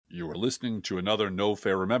You are listening to another No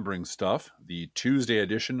Fair Remembering Stuff, the Tuesday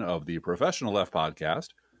edition of the Professional Left Podcast,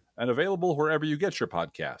 and available wherever you get your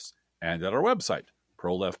podcasts, and at our website,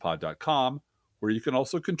 proleftpod.com, where you can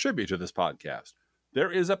also contribute to this podcast.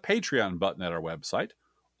 There is a Patreon button at our website,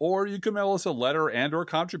 or you can mail us a letter and or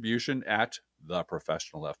contribution at the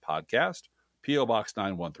Professional Left Podcast, P.O. Box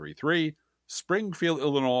 9133, Springfield,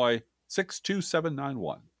 Illinois,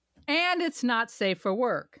 62791. And it's not safe for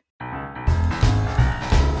work.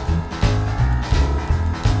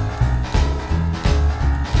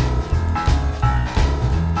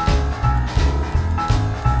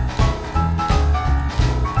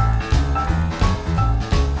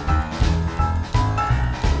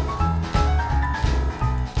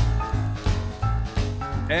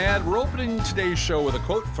 And we're opening today's show with a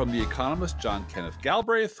quote from the economist John Kenneth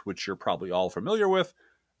Galbraith, which you're probably all familiar with.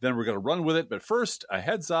 Then we're going to run with it. But first, a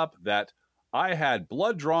heads up that I had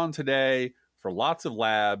blood drawn today for lots of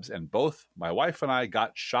labs, and both my wife and I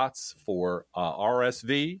got shots for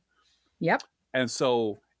RSV. Yep. And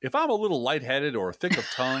so if I'm a little lightheaded or thick of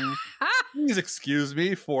tongue, please excuse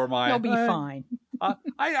me for my... You'll be fine.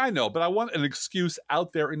 I know, but I want an excuse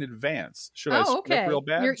out there in advance. Should I screw up real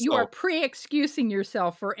bad? You are pre-excusing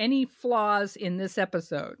yourself for any flaws in this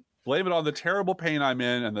episode. Blame it on the terrible pain I'm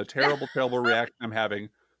in and the terrible, terrible reaction I'm having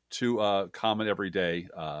to common everyday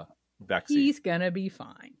vaccine. He's going to be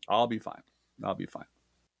fine. I'll be fine. I'll be fine.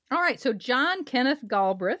 All right. So John Kenneth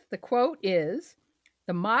Galbraith, the quote is,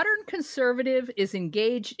 "The modern conservative is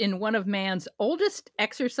engaged in one of man's oldest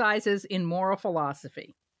exercises in moral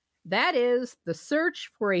philosophy. That is the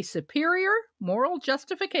search for a superior moral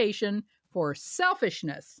justification for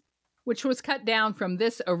selfishness," which was cut down from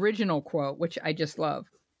this original quote, which I just love.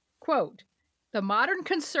 Quote, "The modern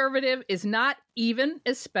conservative is not even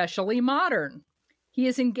especially modern. He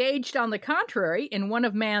is engaged, on the contrary, in one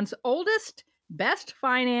of man's oldest, best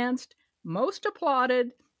financed, most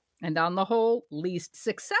applauded, and on the whole, least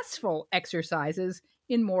successful exercises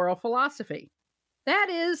in moral philosophy. That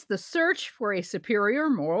is the search for a superior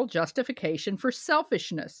moral justification for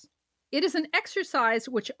selfishness. It is an exercise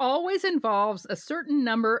which always involves a certain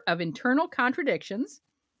number of internal contradictions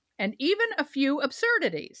and even a few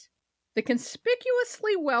absurdities. The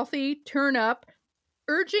conspicuously wealthy turn up,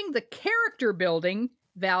 urging the character-building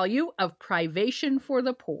value of privation for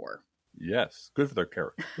the poor." Yes, good for their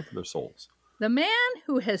character, good for their souls. "The man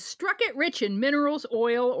who has struck it rich in minerals,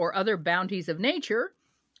 oil, or other bounties of nature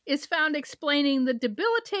is found explaining the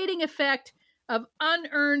debilitating effect of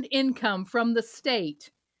unearned income from the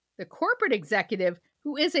state. The corporate executive,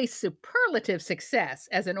 who is a superlative success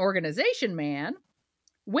as an organization man,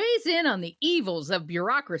 weighs in on the evils of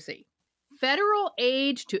bureaucracy. Federal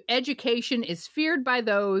aid to education is feared by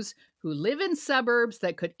those who live in suburbs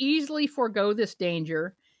that could easily forego this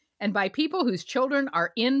danger, and by people whose children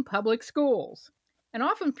are in public schools, and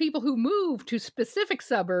often people who move to specific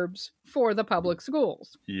suburbs for the public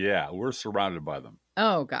schools." Yeah, we're surrounded by them.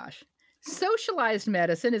 Oh, gosh. "Socialized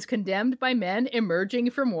medicine is condemned by men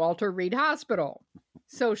emerging from Walter Reed Hospital.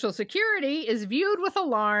 Social Security is viewed with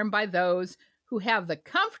alarm by those who have the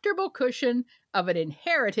comfortable cushion of an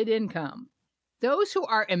inherited income. Those who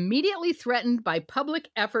are immediately threatened by public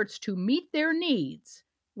efforts to meet their needs,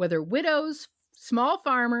 whether widows, small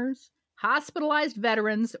farmers, hospitalized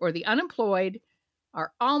veterans, or the unemployed,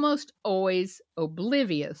 are almost always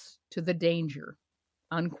oblivious to the danger."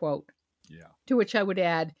 Unquote. Yeah. To which I would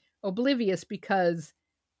add, oblivious because,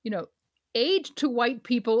 aid to white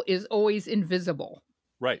people is always invisible.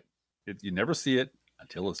 Right. You never see it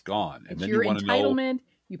until it's gone. And It's then your you want to entitlement. know.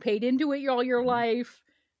 You paid into it all your life.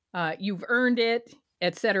 You've earned it,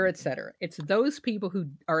 et cetera, et cetera. It's those people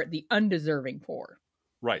who are the undeserving poor.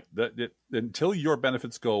 Right. Until your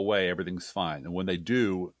benefits go away, everything's fine. And when they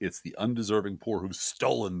do, it's the undeserving poor who've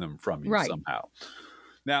stolen them from you somehow.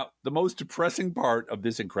 Now, the most depressing part of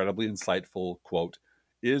this incredibly insightful quote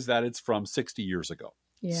is that it's from 60 years ago.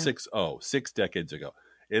 Yeah. 6 decades ago.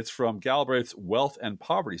 It's from Galbraith's Wealth and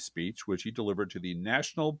Poverty speech, which he delivered to the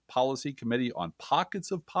National Policy Committee on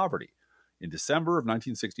Pockets of Poverty in December of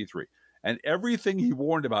 1963. And everything he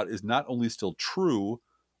warned about is not only still true,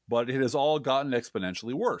 but it has all gotten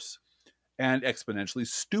exponentially worse and exponentially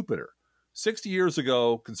stupider. 60 years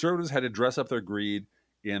ago, conservatives had to dress up their greed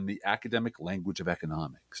in the academic language of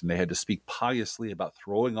economics, and they had to speak piously about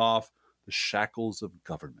throwing off the shackles of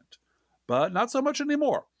government. But not so much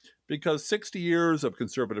anymore, because 60 years of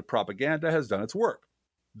conservative propaganda has done its work.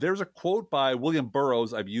 There's a quote by William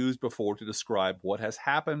Burroughs I've used before to describe what has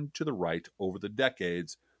happened to the right over the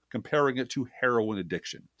decades, comparing it to heroin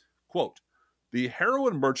addiction. Quote, "The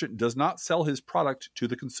heroin merchant does not sell his product to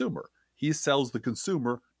the consumer. He sells the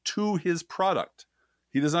consumer to his product.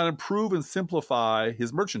 He does not improve and simplify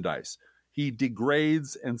his merchandise. He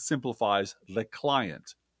degrades and simplifies the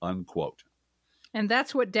client, unquote. And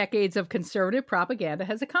that's what decades of conservative propaganda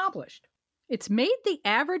has accomplished. It's made the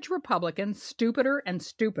average Republican stupider and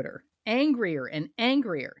stupider, angrier and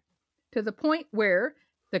angrier, to the point where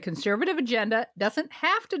the conservative agenda doesn't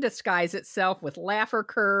have to disguise itself with Laffer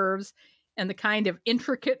curves and the kind of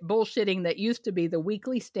intricate bullshitting that used to be the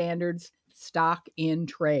Weekly Standard's stock in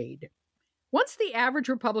trade. Once the average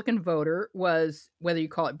Republican voter was, whether you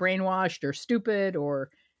call it brainwashed or stupid or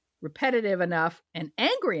repetitive enough and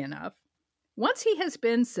angry enough, once he has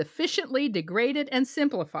been sufficiently degraded and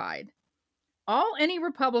simplified, all any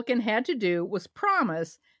Republican had to do was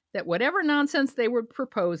promise that whatever nonsense they were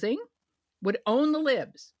proposing would own the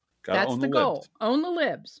libs. That's the goal. Libs. Own the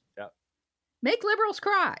libs. Yeah. Make liberals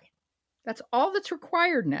cry. That's all that's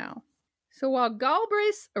required now. So while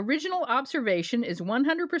Galbraith's original observation is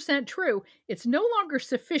 100% true, it's no longer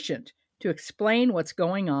sufficient to explain what's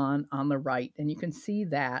going on the right. And you can see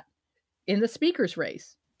that in the speaker's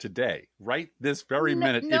race. Today, right this very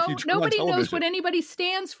minute, no, if you turn nobody on television, knows what anybody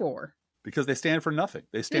stands for. Because they stand for nothing.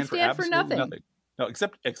 They stand for absolutely nothing. No,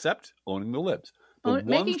 except owning the libs.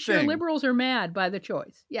 Making sure liberals are mad by the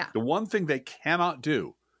choice. Yeah. The one thing they cannot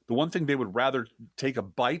do, the one thing they would rather take a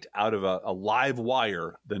bite out of a live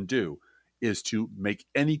wire than do, is to make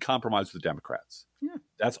any compromise with the Democrats. Yeah.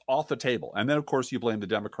 That's off the table. And then, of course, you blame the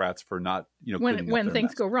Democrats for not, when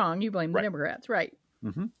things go wrong, you blame the Democrats, right?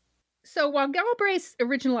 Mm-hmm. So while Galbraith's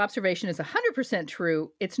original observation is 100%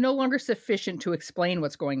 true, it's no longer sufficient to explain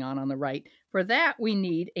what's going on the right. For that, we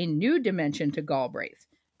need a new dimension to Galbraith.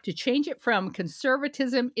 To change it from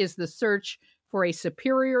conservatism is the search for a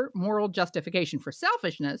superior moral justification for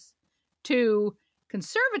selfishness to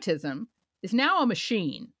conservatism is now a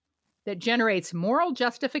machine that generates moral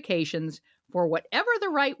justifications for whatever the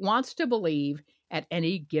right wants to believe at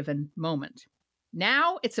any given moment.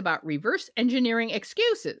 Now it's about reverse engineering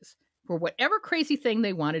excuses for whatever crazy thing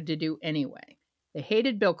they wanted to do anyway. They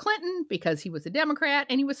hated Bill Clinton because he was a Democrat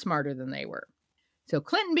and he was smarter than they were. So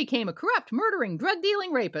Clinton became a corrupt, murdering,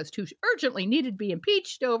 drug-dealing rapist who urgently needed to be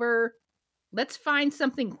impeached over, let's find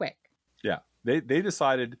something quick. Yeah, they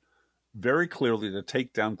decided very clearly to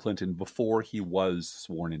take down Clinton before he was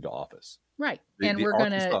sworn into office. Right. We're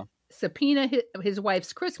going to subpoena his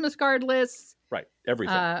wife's Christmas card lists. Right.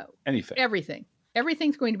 Everything. Anything. Everything.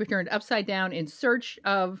 Everything's going to be turned upside down in search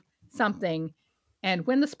of something. And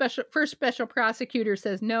when the first special prosecutor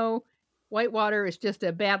says, no, Whitewater is just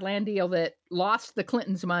a bad land deal that lost the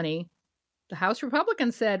Clintons money, the House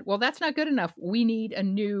Republicans said, well, that's not good enough. We need a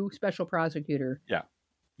new special prosecutor. Yeah.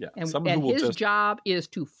 Yeah. And his job is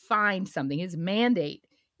to find something. His mandate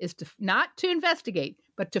is to not to investigate,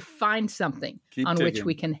 but to find something which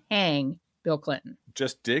we can hang Bill Clinton.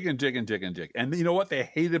 Just dig and dig and dig and dig. And you know what? They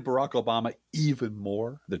hated Barack Obama even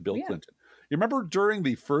more than Bill Clinton. You remember during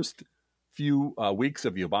the first few weeks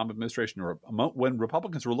of the Obama administration, or when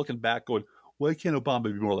Republicans were looking back going, why can't Obama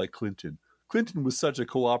be more like Clinton? Clinton was such a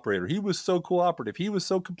cooperator. He was so cooperative. He was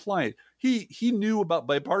so compliant. He knew about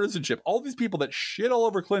bipartisanship. All these people that shit all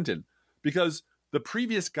over Clinton because the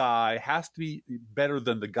previous guy has to be better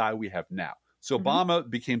than the guy we have now. So Obama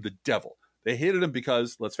became the devil. They hated him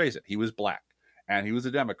because, let's face it, he was black and he was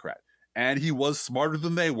a Democrat and he was smarter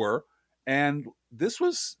than they were. And this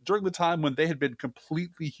was during the time when they had been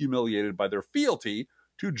completely humiliated by their fealty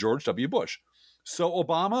to George W. Bush. So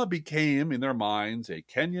Obama became, in their minds, a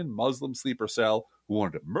Kenyan Muslim sleeper cell who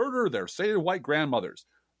wanted to murder their sated white grandmothers,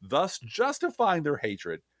 thus justifying their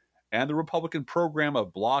hatred and the Republican program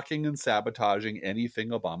of blocking and sabotaging anything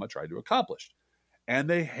Obama tried to accomplish. And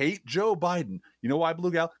they hate Joe Biden. You know why,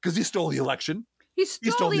 Blue Gal? Because he stole the election. He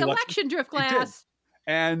stole the election, Driftglass.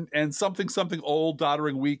 And something old,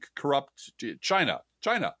 doddering, weak, corrupt China.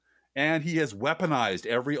 And he has weaponized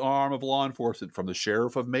every arm of law enforcement, from the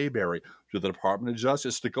sheriff of Mayberry to the Department of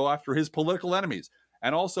Justice, to go after his political enemies.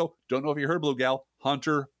 And also, don't know if you heard, Blue Gal,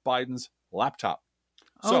 Hunter Biden's laptop.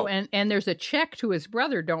 So, and there's a check to his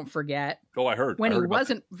brother, don't forget. Oh, I heard. When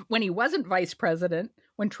he wasn't vice president,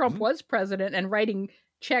 when Trump was president and writing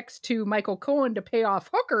checks to Michael Cohen to pay off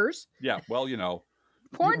hookers. Yeah, well, you know.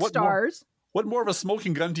 Porn stars. What more of a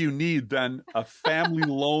smoking gun do you need than a family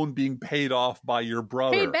loan being paid off by your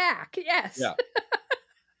brother? Paid back, yes. Yeah.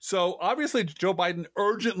 So obviously Joe Biden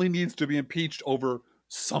urgently needs to be impeached over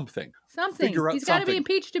something. He's got to be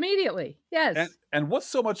impeached immediately. Yes. And what's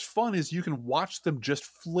so much fun is you can watch them just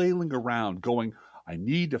flailing around going, I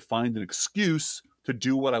need to find an excuse to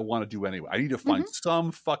do what I want to do anyway. I need to find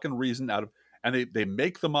some fucking reason and they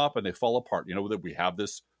make them up and they fall apart. You know, that we have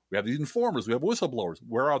these informers, we have whistleblowers.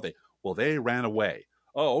 Where are they? Well, they ran away.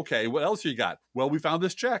 Oh, okay. What else you got? Well, we found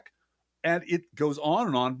this check. And it goes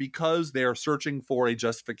on because they're searching for a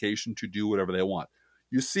justification to do whatever they want.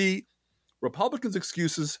 You see, Republicans'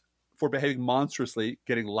 excuses for behaving monstrously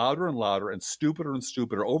getting louder and louder and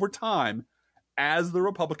stupider over time as the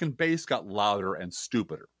Republican base got louder and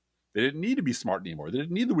stupider. They didn't need to be smart anymore. They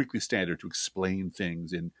didn't need the Weekly Standard to explain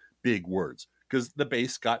things in big words because the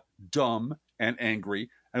base got dumb and angry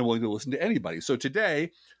and willing to listen to anybody. So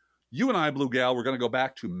today, you and I, Blue Gal, we're going to go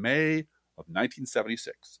back to May of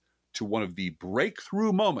 1976 to one of the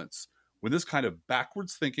breakthrough moments when this kind of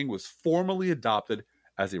backwards thinking was formally adopted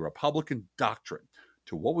as a Republican doctrine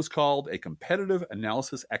to what was called a competitive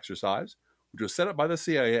analysis exercise, which was set up by the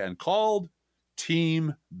CIA and called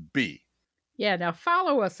Team B. Yeah, now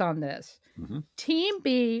follow us on this. Mm-hmm. Team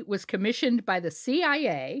B was commissioned by the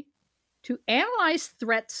CIA to analyze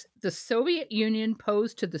threats the Soviet Union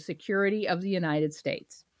posed to the security of the United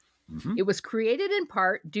States. Mm-hmm. It was created in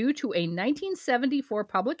part due to a 1974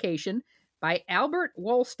 publication by Albert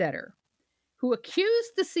Wohlstetter, who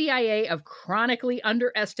accused the CIA of chronically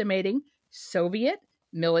underestimating Soviet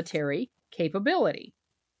military capability.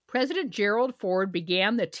 President Gerald Ford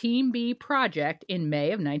began the Team B project in May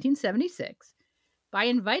of 1976 by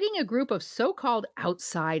inviting a group of so-called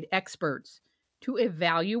outside experts to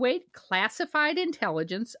evaluate classified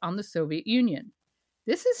intelligence on the Soviet Union.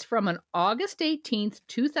 This is from an August 18,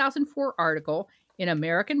 2004 article in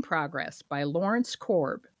American Progress by Lawrence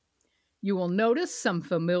Korb. You will notice some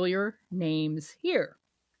familiar names here.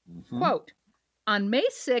 Mm-hmm. Quote, on May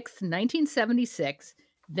 6, 1976,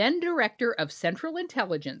 then Director of Central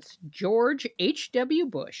Intelligence, George H.W.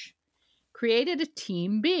 Bush, created a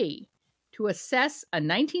Team B to assess a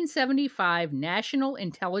 1975 national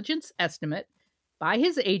intelligence estimate by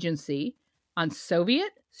his agency on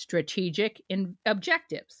Soviet strategic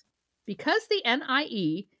objectives. Because the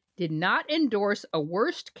NIE did not endorse a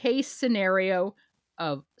worst-case scenario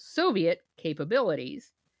of Soviet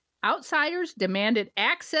capabilities, outsiders demanded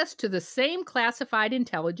access to the same classified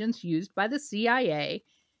intelligence used by the CIA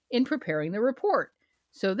in preparing the report,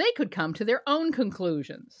 so they could come to their own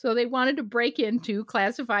conclusions. So they wanted to break into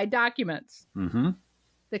classified documents. Mm-hmm.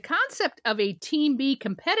 The concept of a Team B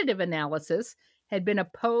competitive analysis had been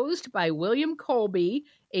opposed by William Colby,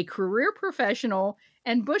 a career professional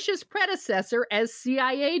and Bush's predecessor as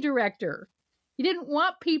CIA director. He didn't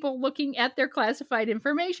want people looking at their classified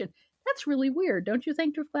information. That's really weird, don't you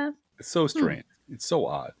think, Driftglass? It's so strange. It's so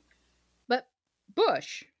odd. But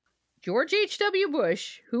Bush, George H.W.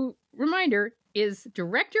 Bush, who, reminder, is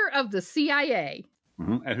director of the CIA.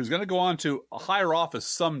 Mm-hmm. And who's going to go on to a higher office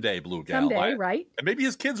someday, Blue Gal. Someday, right? And maybe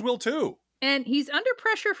his kids will too. And he's under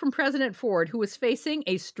pressure from President Ford, who was facing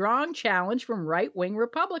a strong challenge from right-wing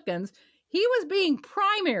Republicans. He was being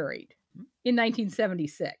primaried in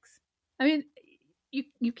 1976. I mean,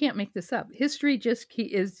 you can't make this up. History just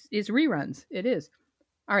is reruns. It is.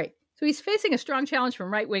 All right. So he's facing a strong challenge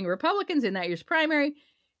from right-wing Republicans in that year's primary.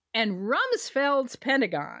 And Rumsfeld's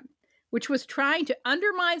Pentagon, which was trying to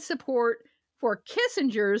undermine support for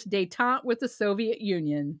Kissinger's détente with the Soviet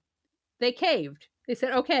Union, they caved. They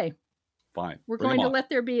said, okay, fine. We're going to let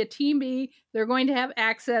there be a Team B. They're going to have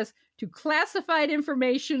access to classified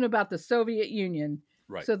information about the Soviet Union,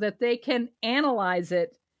 right, so that they can analyze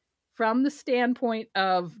it from the standpoint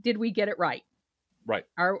of, did we get it right? Right.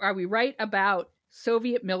 Are we right about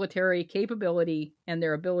Soviet military capability and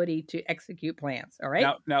their ability to execute plans? All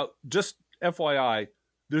right. Now, just FYI,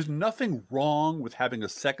 there's nothing wrong with having a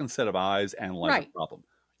second set of eyes analyze a problem.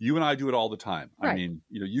 You and I do it all the time. Right. I mean,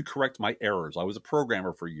 you correct my errors. I was a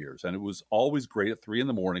programmer for years, and it was always great at 3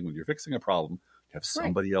 a.m. when you're fixing a problem to have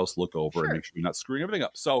somebody else look over and make sure you're not screwing everything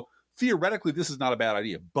up. So theoretically, this is not a bad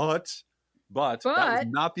idea, but that was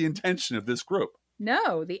not the intention of this group.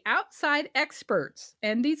 No, the outside experts,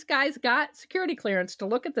 and these guys got security clearance to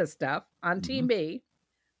look at this stuff on Team B,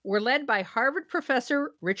 were led by Harvard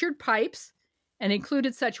professor Richard Pipes and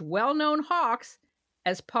included such well-known hawks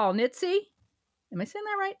as Paul Nitze. Am I saying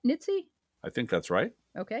that right? Nitze? I think that's right.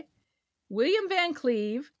 Okay. William Van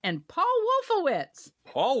Cleve and Paul Wolfowitz.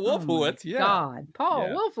 Paul Wolfowitz, yeah. God, Paul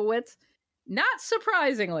Wolfowitz. Not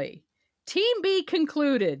surprisingly, Team B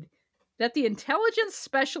concluded that the intelligence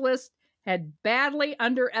specialists had badly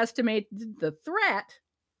underestimated the threat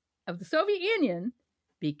of the Soviet Union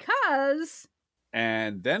because...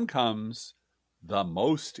 And then comes the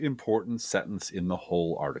most important sentence in the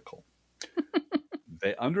whole article.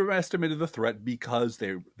 They underestimated the threat because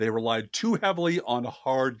they relied too heavily on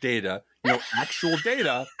hard data, actual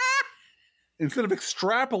data, instead of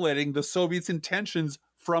extrapolating the Soviets' intentions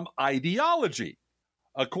from ideology.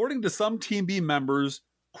 According to some Team B members,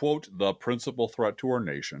 quote, the principal threat to our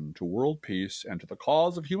nation, to world peace, and to the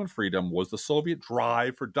cause of human freedom was the Soviet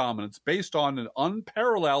drive for dominance based on an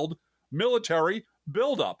unparalleled military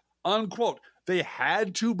buildup, unquote. They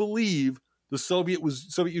had to believe the Soviet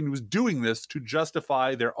Union was doing this to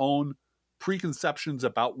justify their own preconceptions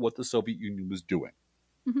about what the Soviet Union was doing.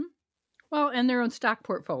 Mm-hmm. Well, and their own stock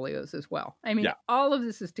portfolios as well. I mean, all of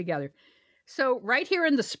this is together. So right here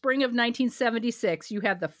in the spring of 1976, you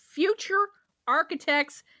have the future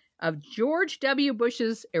architects of George W.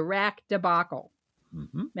 Bush's Iraq debacle.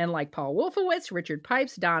 Mm-hmm. Men like Paul Wolfowitz, Richard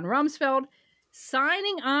Pipes, Don Rumsfeld,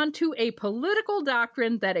 signing on to a political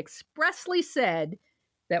doctrine that expressly said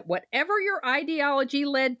that whatever your ideology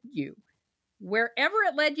led you, wherever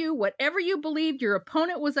it led you, whatever you believed your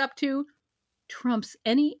opponent was up to, trumps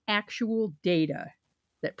any actual data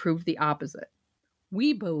that proved the opposite.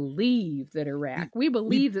 We believe that we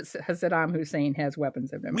believe that Saddam Hussein has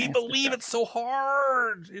weapons of mass destruction. We believe it so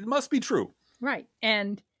hard. It must be true. Right.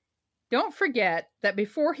 And don't forget that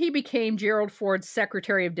before he became Gerald Ford's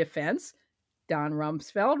Secretary of Defense, Don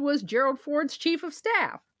Rumsfeld was Gerald Ford's Chief of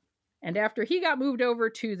Staff. And after he got moved over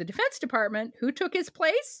to the Defense Department, who took his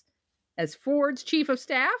place as Ford's Chief of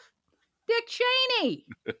Staff? Dick Cheney.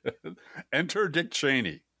 Enter Dick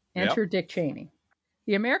Cheney. Enter Dick Cheney.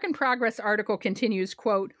 The American Progress article continues,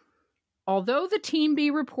 quote, although the Team B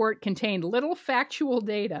report contained little factual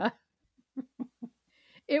data,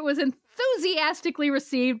 it was enthusiastically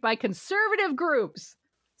received by conservative groups,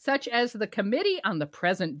 such as the Committee on the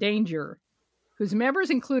Present Danger, whose members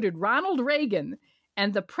included Ronald Reagan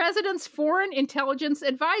and the President's Foreign Intelligence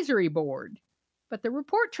Advisory Board. But the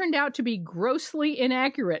report turned out to be grossly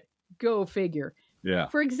inaccurate. Go figure. Yeah.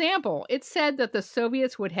 For example, it said that the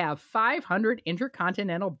Soviets would have 500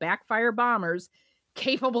 intercontinental backfire bombers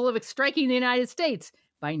capable of striking the United States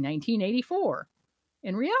by 1984.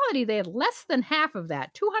 In reality, they had less than half of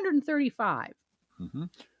that, 235. Mm-hmm.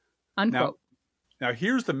 Unquote. Now,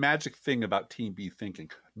 here's the magic thing about Team B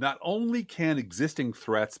thinking. Not only can existing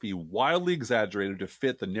threats be wildly exaggerated to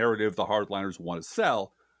fit the narrative the hardliners want to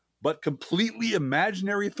sell, but completely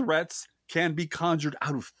imaginary threats can be conjured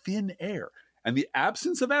out of thin air. And the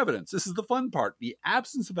absence of evidence, this is the fun part, the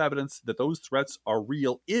absence of evidence that those threats are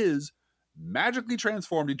real is magically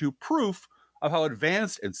transformed into proof of how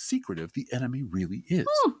advanced and secretive the enemy really is.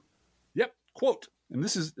 Yep, quote, and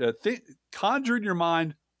this is, conjure in your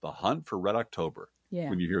mind the hunt for Red October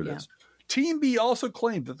when you hear this. Team B also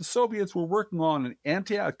claimed that the Soviets were working on an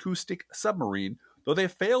anti-acoustic submarine, though they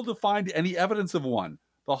failed to find any evidence of one.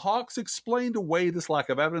 The Hawks explained away this lack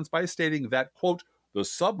of evidence by stating that, quote, the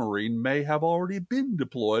submarine may have already been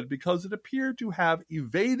deployed because it appeared to have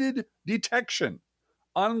evaded detection,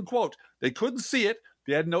 unquote. They couldn't see it,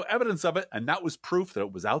 they had no evidence of it, and that was proof that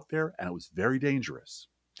it was out there and it was very dangerous.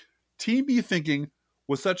 Team B thinking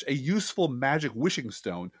was such a useful magic wishing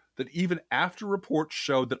stone that even after reports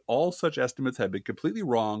showed that all such estimates had been completely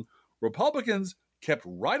wrong, Republicans kept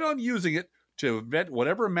right on using it to invent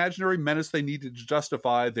whatever imaginary menace they needed to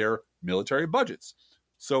justify their military budgets.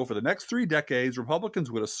 So for the next 3 decades,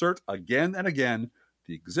 Republicans would assert again and again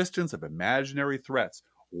the existence of imaginary threats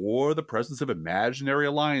or the presence of imaginary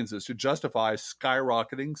alliances to justify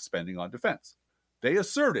skyrocketing spending on defense. They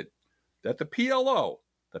asserted that the PLO,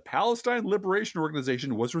 the Palestine Liberation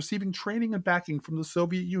Organization, was receiving training and backing from the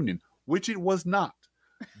Soviet Union, which it was not.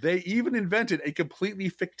 They even invented a completely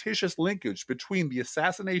fictitious linkage between the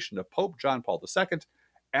assassination of Pope John Paul II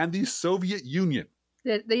and the Soviet Union.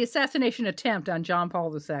 The assassination attempt on John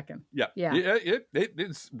Paul II. Yeah.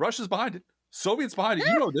 It's Russia's behind it. Soviets behind it.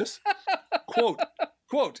 You know this.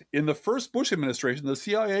 Quote, in the first Bush administration, the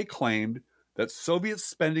CIA claimed that Soviet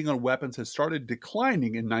spending on weapons had started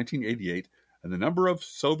declining in 1988, and the number of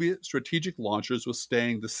Soviet strategic launchers was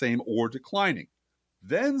staying the same or declining.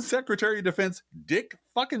 Then Secretary of Defense Dick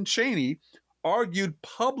fucking Cheney argued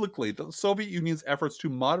publicly that the Soviet Union's efforts to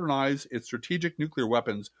modernize its strategic nuclear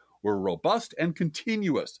weapons were robust and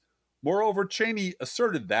continuous. Moreover, Cheney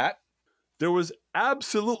asserted that there was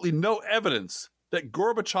absolutely no evidence that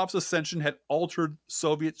Gorbachev's ascension had altered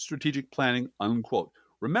Soviet strategic planning, unquote.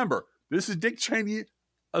 Remember, this is Dick Cheney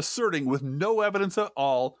asserting with no evidence at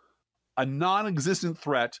all a non-existent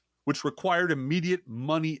threat which required immediate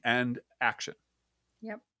money and action.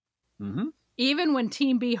 Yep. Mm-hmm. Even when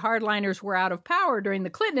Team B hardliners were out of power during the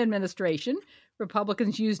Clinton administration,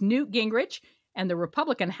 Republicans used Newt Gingrich and the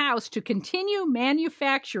Republican House to continue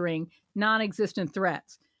manufacturing non-existent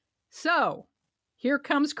threats. So, here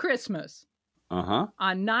comes Christmas. Uh-huh.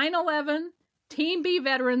 On 9/11, Team B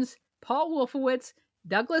veterans Paul Wolfowitz,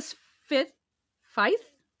 Douglas Feith?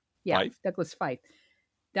 Yeah, Feith. Douglas Feith.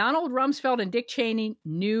 Donald Rumsfeld and Dick Cheney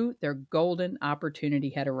knew their golden opportunity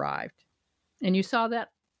had arrived. And you saw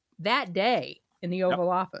that day in the Oval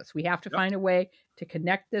Office. We have to find a way to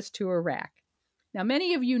connect this to Iraq. Now,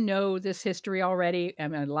 many of you know this history already. I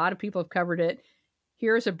mean, a lot of people have covered it.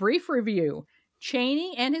 Here's a brief review.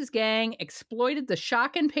 Cheney and his gang exploited the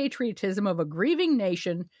shock and patriotism of a grieving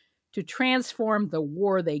nation to transform the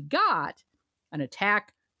war they got, an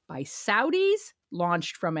attack by Saudis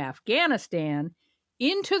launched from Afghanistan,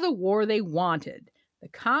 into the war they wanted, the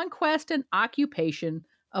conquest and occupation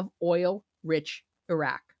of oil-rich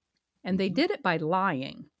Iraq. And they did it by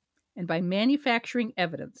lying and by manufacturing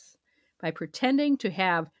evidence, by pretending to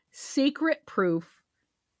have secret proof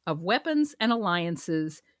of weapons and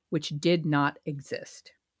alliances which did not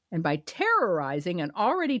exist, and by terrorizing an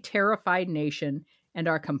already terrified nation and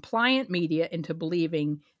our compliant media into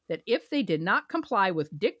believing that if they did not comply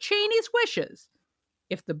with Dick Cheney's wishes,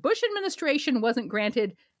 if the Bush administration wasn't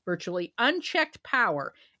granted virtually unchecked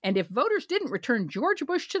power, and if voters didn't return George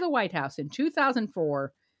Bush to the White House in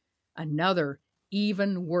 2004, another,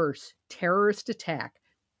 even worse terrorist attack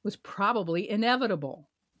was probably inevitable.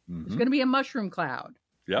 There's going to be a mushroom cloud,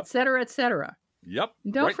 et cetera, et cetera. Yep.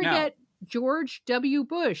 And don't forget George W.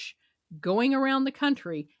 Bush going around the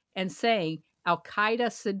country and saying, Al-Qaeda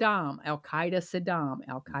Saddam, Al-Qaeda Saddam,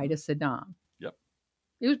 Al-Qaeda Saddam. Yep.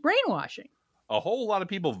 It was brainwashing. A whole lot of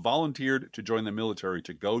people volunteered to join the military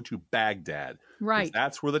to go to Baghdad. Right.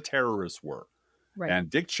 That's where the terrorists were. Right. And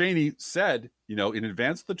Dick Cheney said, in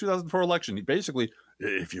advance of the 2004 election, he basically,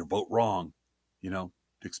 if you vote wrong,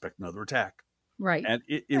 expect another attack. Right. And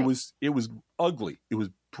it was ugly. It was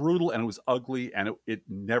brutal and it was ugly and it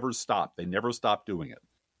never stopped. They never stopped doing it.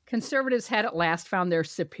 Conservatives had at last found their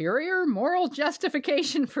superior moral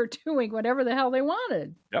justification for doing whatever the hell they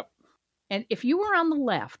wanted. Yep. And if you were on the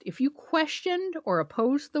left, if you questioned or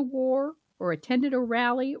opposed the war or attended a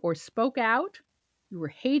rally or spoke out, you were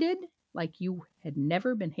hated like you had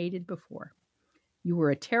never been hated before. You were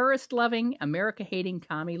a terrorist-loving, America-hating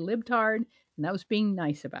commie libtard, and that was being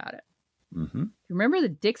nice about it. Mm-hmm. You remember the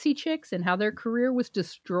Dixie Chicks and how their career was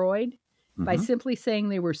destroyed by simply saying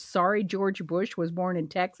they were sorry George Bush was born in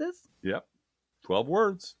Texas? Yep. 12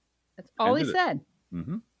 words. That's all they said.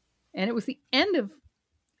 Mm-hmm. And it was the end of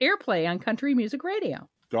airplay on country music radio.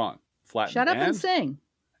 Gone. Flat. Shut up and sing.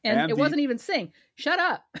 And it wasn't even sing. Shut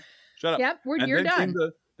up. Shut up. Yep, you're done.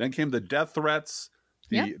 Then came the death threats.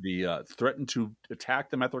 The threatened to attack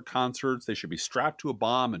them at their concerts. They should be strapped to a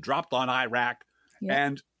bomb and dropped on Iraq. Yep.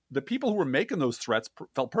 And the people who were making those threats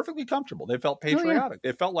felt perfectly comfortable. They felt patriotic.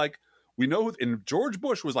 They felt like, we know, and George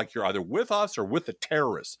Bush was like, you're either with us or with the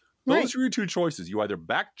terrorists. Those are your two choices. You either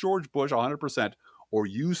back George Bush 100% or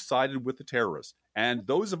you sided with the terrorists. And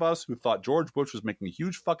those of us who thought George Bush was making a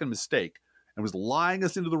huge fucking mistake and was lying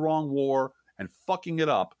us into the wrong war and fucking it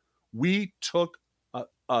up, we took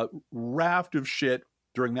a raft of shit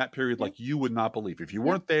during that period like you would not believe. If you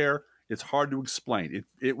weren't there, it's hard to explain.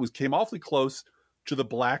 It came awfully close to the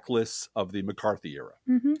blacklists of the McCarthy era.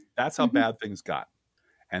 Mm-hmm. That's how bad things got.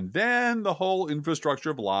 And then the whole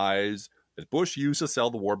infrastructure of lies that Bush used to sell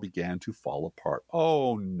the war began to fall apart.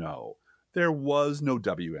 Oh, no. There was no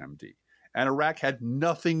WMD. And Iraq had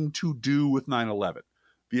nothing to do with 9/11.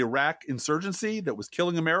 The Iraq insurgency that was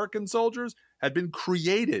killing American soldiers had been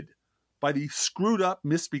created by the screwed up,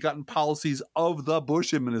 misbegotten policies of the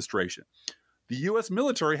Bush administration. The U.S.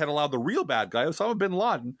 military had allowed the real bad guy, Osama bin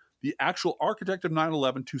Laden, the actual architect of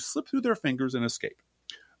 9/11, to slip through their fingers and escape.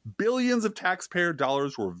 Billions of taxpayer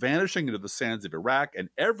dollars were vanishing into the sands of Iraq, and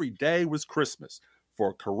every day was Christmas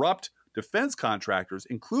for corrupt defense contractors,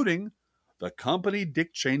 including the company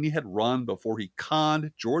Dick Cheney had run before he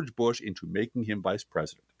conned George Bush into making him vice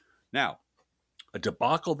president. Now, a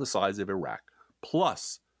debacle the size of Iraq,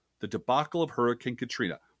 plus the debacle of Hurricane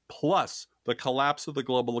Katrina, plus the collapse of the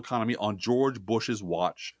global economy on George Bush's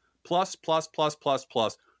watch, plus,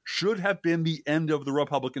 should have been the end of the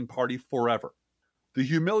Republican Party forever. The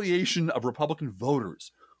humiliation of Republican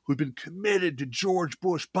voters who'd been committed to George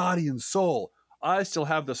Bush body and soul. I still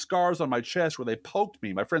have the scars on my chest where they poked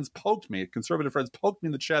me. My friends poked me. Conservative friends poked me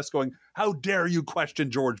in the chest going, how dare you question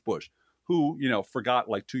George Bush? Who, forgot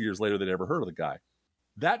like 2 years later they'd ever heard of the guy.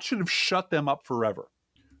 That should have shut them up forever.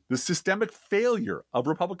 The systemic failure of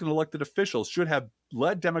Republican elected officials should have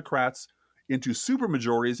led Democrats into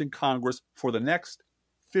supermajorities in Congress for the next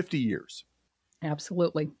 50 years.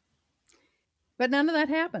 Absolutely. But none of that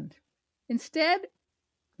happened. Instead,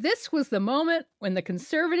 this was the moment when the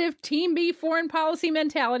conservative Team B foreign policy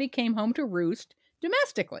mentality came home to roost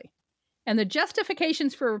domestically. And the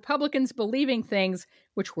justifications for Republicans believing things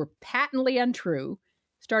which were patently untrue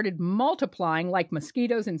started multiplying like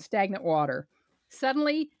mosquitoes in stagnant water.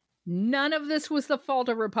 Suddenly, none of this was the fault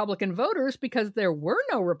of Republican voters because there were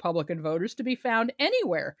no Republican voters to be found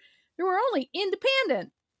anywhere. There were only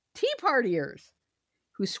independent Tea Partiers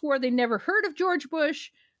who swore they never heard of George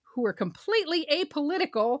Bush, who were completely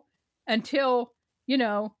apolitical until,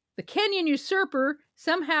 the Kenyan usurper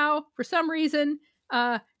somehow, for some reason,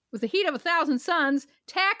 with the heat of 1,000 suns,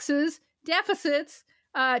 taxes, deficits,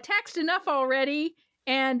 taxed enough already,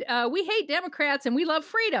 and we hate Democrats and we love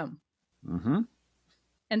freedom. Mm-hmm.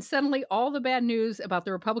 And suddenly all the bad news about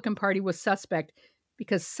the Republican Party was suspect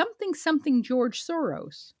because something George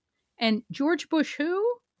Soros. And George Bush who?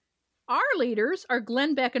 Our leaders are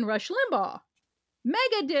Glenn Beck and Rush Limbaugh.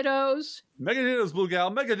 Mega dittos. Mega dittos, Blue Gal.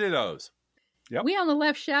 Mega dittos. Yep. We on the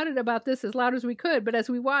left shouted about this as loud as we could, but as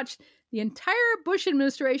we watched, the entire Bush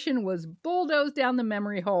administration was bulldozed down the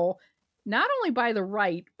memory hole, not only by the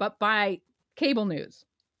right, but by cable news.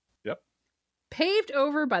 Yep. Paved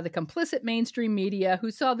over by the complicit mainstream media who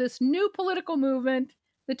saw this new political movement,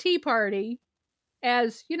 the Tea Party,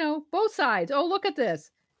 as, both sides. Oh, look at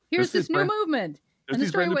this. Here's this new movement. And the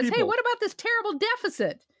story was, hey, what about this terrible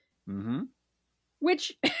deficit? Mm-hmm.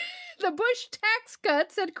 Which the Bush tax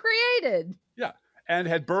cuts had created. Yeah. And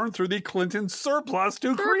had burned through the Clinton surplus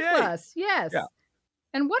to create. Surplus, yes. Yeah.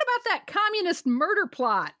 And what about that communist murder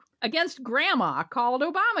plot against grandma called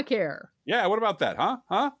Obamacare? Yeah, what about that,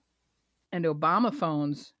 huh? And Obama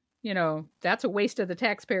phones, that's a waste of the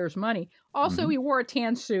taxpayers' money. Also, he wore a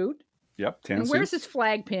tan suit. Yep, tan suit. And where's his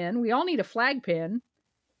flag pin? We all need a flag pin.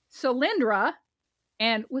 Solyndra.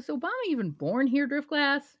 And was Obama even born here,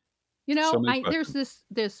 Driftglass? There's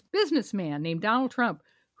this businessman named Donald Trump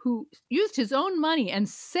who used his own money and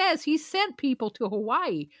says he sent people to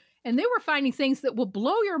Hawaii. And they were finding things that will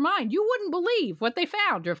blow your mind. You wouldn't believe what they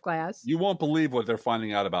found, Driftglass. You won't believe what they're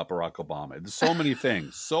finding out about Barack Obama. There's so many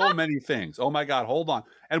things. So many things. Oh, my God. Hold on.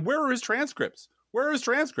 And where are his transcripts? Where are his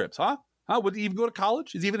transcripts, huh? Would he even go to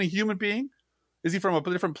college? Is he even a human being? Is he from a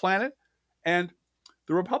different planet? And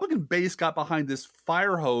the Republican base got behind this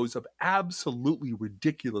fire hose of absolutely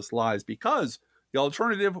ridiculous lies because the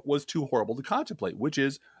alternative was too horrible to contemplate, which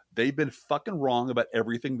is they've been fucking wrong about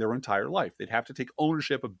everything their entire life. They'd have to take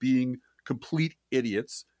ownership of being complete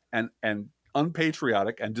idiots and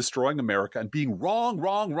unpatriotic and destroying America and being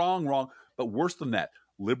wrong. But worse than that,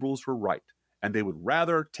 liberals were right. And they would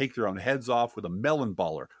rather take their own heads off with a melon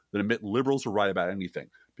baller than admit liberals were right about anything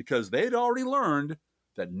because they'd already learned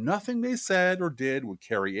that nothing they said or did would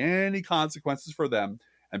carry any consequences for them.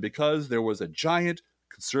 And because there was a giant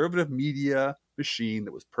conservative media machine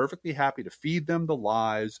that was perfectly happy to feed them the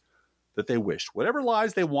lies that they wished. Whatever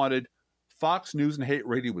lies they wanted, Fox News and Hate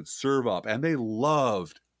Radio would serve up. And they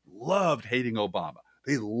loved hating Obama.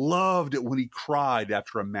 They loved it when he cried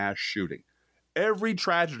after a mass shooting. Every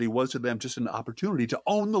tragedy was to them just an opportunity to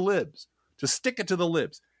own the libs, to stick it to the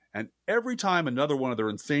libs. And every time another one of their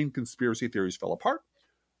insane conspiracy theories fell apart,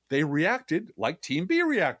 they reacted like Team B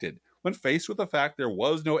reacted when faced with the fact there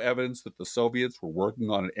was no evidence that the Soviets were working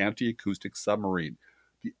on an anti-acoustic submarine.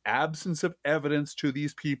 The absence of evidence to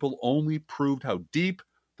these people only proved how deep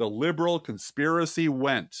the liberal conspiracy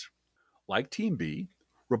went. Like Team B,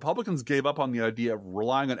 Republicans gave up on the idea of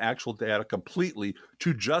relying on actual data completely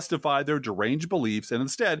to justify their deranged beliefs and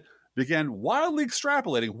instead began wildly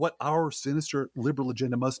extrapolating what our sinister liberal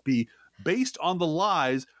agenda must be based on the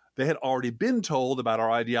lies they had already been told about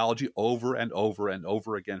our ideology over and over and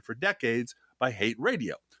over again for decades by Hate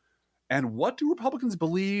Radio. And what do Republicans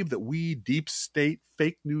believe that we deep state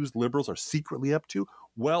fake news liberals are secretly up to?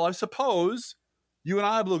 Well, I suppose you and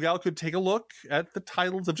I, Blue Gal, could take a look at the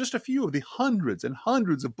titles of just a few of the hundreds and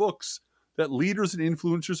hundreds of books that leaders and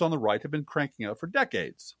influencers on the right have been cranking out for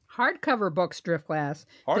decades. Hardcover books, Driftglass.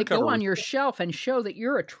 They go on your shelf and show that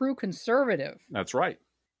you're a true conservative. That's right.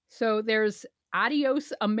 So there's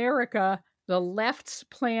Adios America, the left's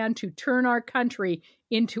plan to turn our country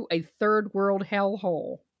into a third world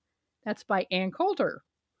hellhole. That's by Ann Coulter.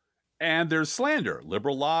 And there's Slander,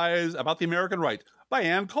 Liberal Lies About the American Right by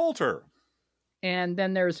Ann Coulter. And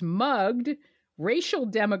then there's Mugged, Racial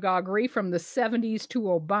Demagoguery from the 70s to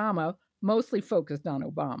Obama, mostly focused on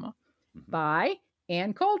Obama, by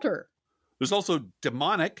Ann Coulter. There's also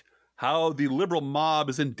Demonic, How the Liberal Mob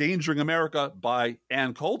is Endangering America by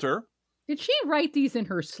Ann Coulter. Did she write these in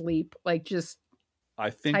her sleep? Like just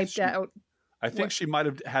typed out? I think she might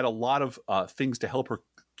have had a lot of things to help her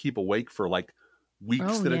keep awake for like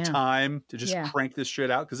weeks at a time to just crank this shit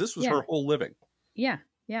out because this was her whole living. Yeah.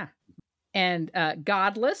 And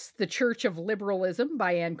Godless, The Church of Liberalism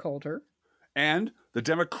by Ann Coulter. And The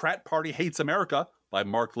Democrat Party Hates America by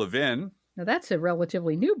Mark Levin. Now that's a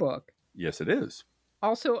relatively new book. Yes, it is.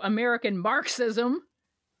 Also American Marxism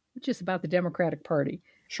which is about the Democratic Party,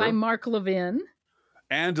 Sure. by Mark Levin.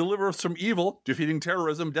 And Deliver Us from Evil, Defeating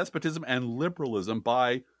Terrorism, Despotism, and Liberalism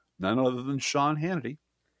by none other than Sean Hannity.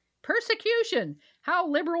 Persecution, How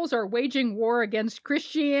Liberals Are Waging War Against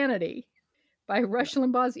Christianity, by Rush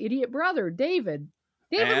Limbaugh's idiot brother, David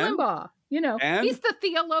Limbaugh. You know, he's the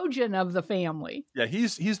theologian of the family. Yeah,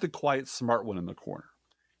 he's the quiet, smart one in the corner.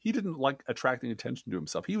 He didn't like attracting attention to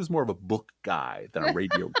himself. He was more of a book guy than a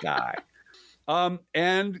radio guy.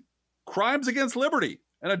 And Crimes Against Liberty,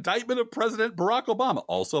 an indictment of President Barack Obama,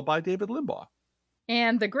 also by David Limbaugh.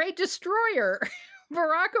 And The Great Destroyer,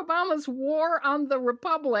 Barack Obama's War on the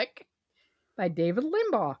Republic, by David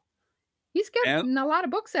Limbaugh. He's got a lot of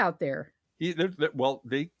books out there.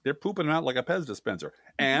 They're pooping out like a Pez dispenser.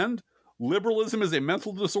 And Liberalism is a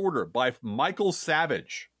Mental Disorder by Michael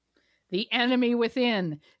Savage. The Enemy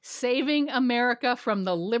Within, Saving America from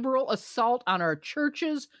the Liberal Assault on Our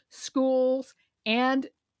Churches, Schools, and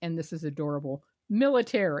this is adorable,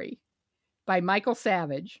 Military, by Michael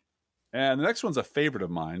Savage. And the next one's a favorite of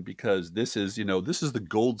mine because this is the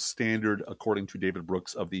gold standard, according to David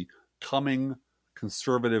Brooks, of the coming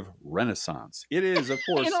conservative renaissance. It is, of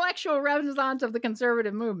course, intellectual renaissance of the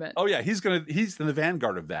conservative movement. Oh yeah, he's in the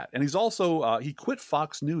vanguard of that, and he's also he quit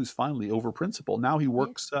Fox News finally over principle. Now he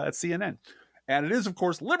works at CNN, and it is, of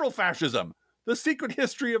course, Liberal Fascism: The Secret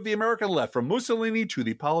History of the American Left from Mussolini to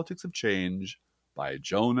the Politics of Change by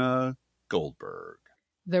Jonah Goldberg.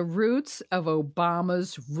 The Roots of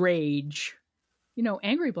Obama's Rage.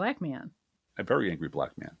 Angry Black Man. A very angry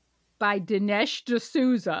black man. By Dinesh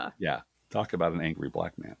D'Souza. Yeah. Talk about an angry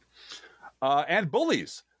black man. And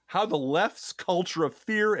Bullies, How the Left's Culture of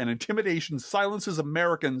Fear and Intimidation Silences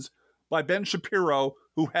Americans by Ben Shapiro,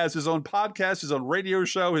 who has his own podcast, his own radio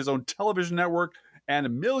show, his own television network,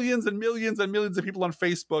 and millions and millions and millions of people on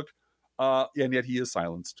Facebook. And yet he is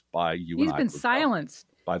silenced by you and I. He's been silenced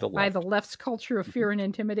by the left. By the left's culture of fear and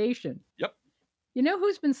intimidation. Yep. You know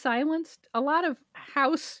who's been silenced? A lot of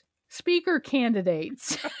House Speaker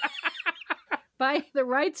candidates. By the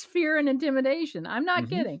right's fear and intimidation. I'm not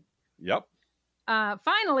kidding. Yep.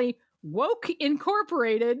 Finally, Woke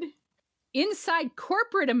Incorporated, Inside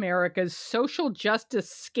Corporate America's Social Justice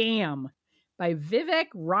Scam by Vivek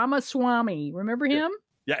Ramaswamy. Remember him?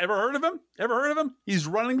 Yeah, ever heard of him? He's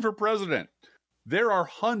running for president. There are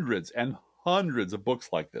hundreds and hundreds of books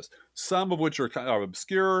like this, some of which are kind of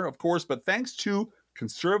obscure, of course, but thanks to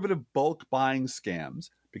conservative bulk buying scams,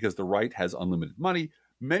 because the right has unlimited money,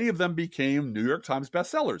 many of them became New York Times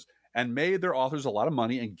bestsellers and made their authors a lot of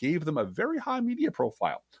money and gave them a very high media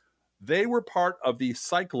profile. They were part of the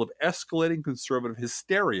cycle of escalating conservative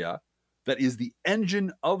hysteria that is the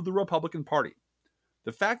engine of the Republican Party.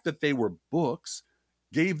 The fact that they were books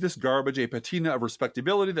gave this garbage a patina of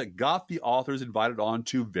respectability that got the authors invited on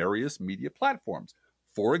to various media platforms.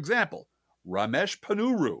 For example, Ramesh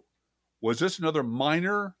Ponnuru was just another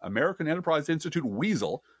minor American Enterprise Institute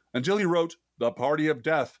weasel until he wrote The Party of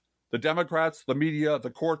Death, the Democrats, the media, the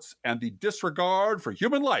courts, and the disregard for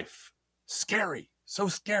human life. Scary, so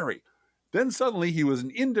scary. Then suddenly he was an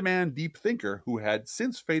in-demand deep thinker who had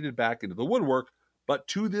since faded back into the woodwork, but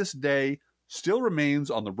to this day still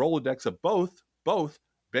remains on the Rolodex of both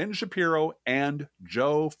Ben Shapiro and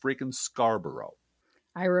Joe freaking Scarborough.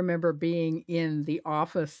 I remember being in the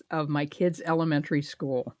office of my kids' elementary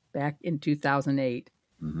school back in 2008,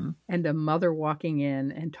 and a mother walking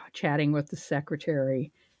in and chatting with the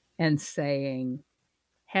secretary and saying,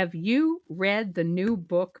 "Have you read the new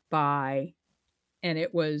book by," and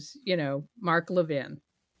it was, Mark Levin.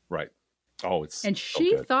 Right. Oh, it's and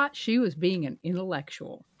she thought she was being an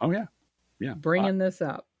intellectual. Oh, yeah. Yeah. Bringing this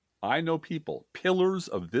up. I know people, pillars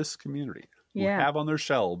of this community, who have on their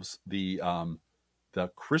shelves the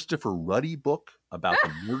Christopher Ruddy book about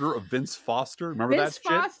the murder of Vince Foster. Remember Vince that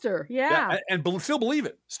shit? Foster, yeah. And still believe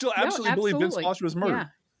it. Still absolutely believe Vince Foster was murdered. Yeah.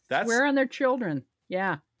 That's swear on their children.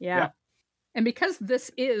 Yeah. And because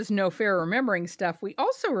this is No Fair Remembering stuff, we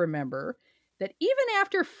also remember that even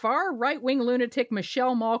after far right-wing lunatic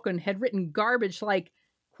Michelle Malkin had written garbage like,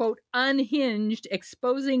 quote, Unhinged,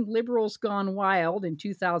 Exposing Liberals Gone Wild in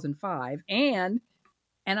 2005, and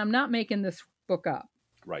I'm not making this book up.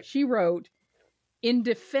 Right. She wrote, In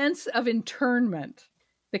Defense of Internment,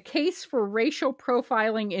 The Case for Racial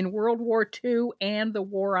Profiling in World War II and the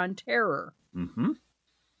War on Terror. Mm-hmm.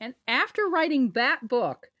 And after writing that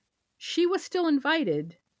book, she was still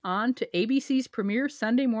invited on to ABC's premiere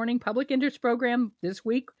Sunday morning public interest program This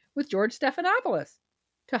Week with George Stephanopoulos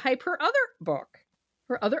to hype her other book.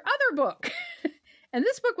 And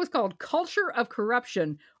this book was called Culture of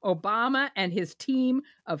Corruption, Obama and His Team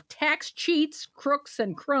of Tax Cheats, Crooks,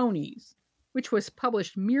 and Cronies. which was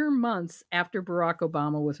published mere months after Barack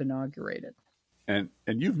Obama was inaugurated. And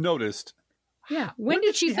you've noticed. Yeah. When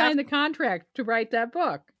did she sign the contract to write that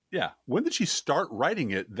book? Yeah. When did she start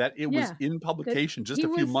writing it that it was in publication just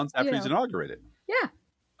a few months after he's inaugurated? Yeah.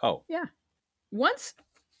 Oh. Yeah. Once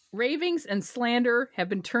ravings and slander have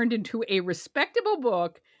been turned into a respectable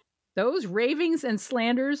book, those ravings and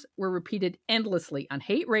slanders were repeated endlessly on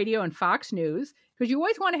hate radio and Fox News, because you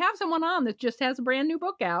always want to have someone on that just has a brand new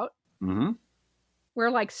book out. Mm-hmm. Where,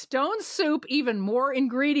 like stone soup, even more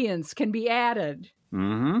ingredients can be added.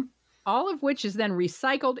 Mm-hmm. All of which is then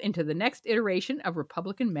recycled into the next iteration of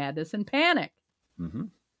Republican madness and panic. Mm-hmm.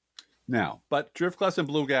 Now, but Driftglass and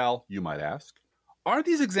Blue Gal, you might ask, aren't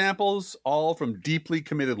these examples all from deeply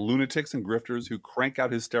committed lunatics and grifters who crank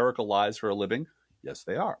out hysterical lies for a living? Yes,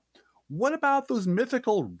 they are. What about those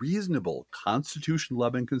mythical, reasonable,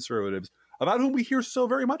 Constitution-loving conservatives about whom we hear so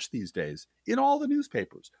very much these days in all the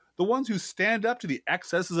newspapers? The ones who stand up to the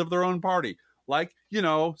excesses of their own party, like,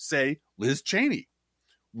 say, Liz Cheney.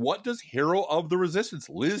 What does hero of the resistance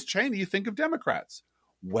Liz Cheney think of Democrats?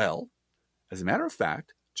 Well, as a matter of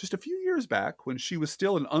fact, just a few years back, when she was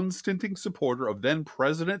still an unstinting supporter of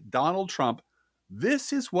then-President Donald Trump,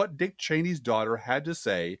 this is what Dick Cheney's daughter had to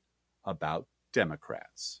say about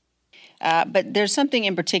Democrats. But there's something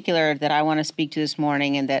in particular that I want to speak to this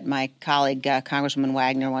morning and that my colleague, Congresswoman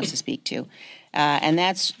Wagner, wants to speak to. And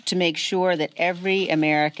that's to make sure that every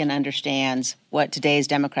American understands what today's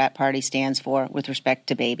Democrat Party stands for with respect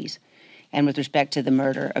to babies and with respect to the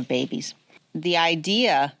murder of babies. The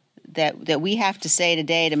idea that we have to say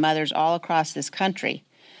today to mothers all across this country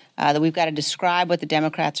that we've got to describe what the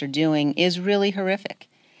Democrats are doing is really horrific.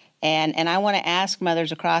 And I want to ask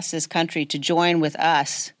mothers across this country to join with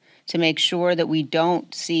us to make sure that we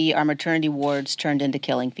don't see our maternity wards turned into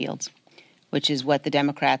killing fields, which is what the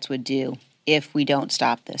Democrats would do if we don't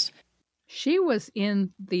stop this. She was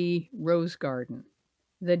in the Rose Garden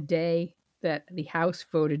the day that the House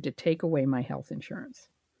voted to take away my health insurance.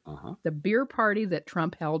 Uh-huh. The beer party that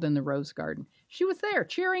Trump held in the Rose Garden. She was there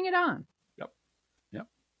cheering it on. Yep.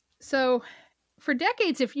 So for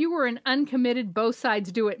decades, if you were an uncommitted both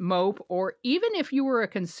sides do it mope, or even if you were a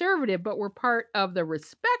conservative but were part of the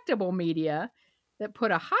respectable media that put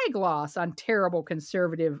a high gloss on terrible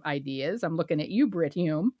conservative ideas, I'm looking at you, Brit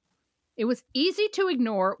Hume, it was easy to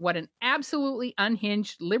ignore what an absolutely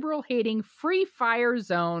unhinged, liberal-hating, free-fire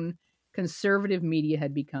zone conservative media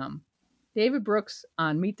had become. David Brooks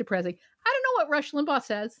on Meet the Press, I don't know what Rush Limbaugh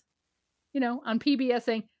says, on PBS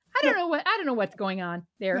saying, I don't know what's going on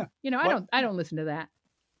there. Yeah. I don't listen to that.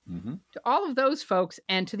 Mm-hmm. To all of those folks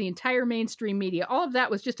and to the entire mainstream media, all of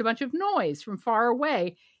that was just a bunch of noise from far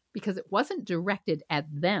away because it wasn't directed at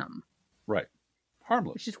them. Right.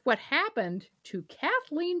 Harmless. Which is what happened to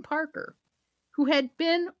Kathleen Parker, who had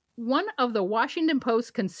been one of the Washington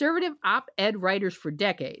Post's conservative op-ed writers for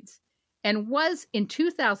decades and was in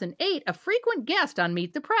 2008 a frequent guest on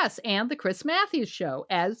Meet the Press and the Chris Matthews Show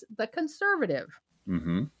as the conservative.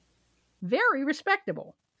 Mm-hmm. Very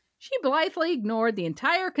respectable. She blithely ignored the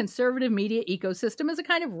entire conservative media ecosystem as a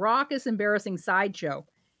kind of raucous, embarrassing sideshow.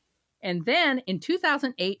 And then in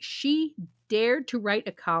 2008, she dared to write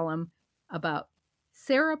a column about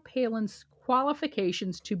Sarah Palin's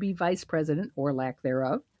qualifications to be vice president, or lack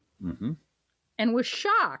thereof, and was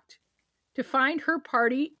shocked to find her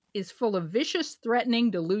party is full of vicious,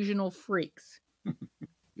 threatening, delusional freaks.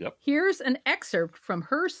 Yep. Here's an excerpt from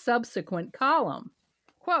her subsequent column.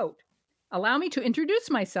 Quote, "Allow me to introduce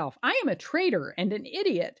myself. I am a traitor and an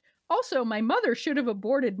idiot. Also, my mother should have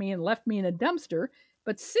aborted me and left me in a dumpster,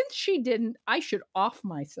 but since she didn't, I should off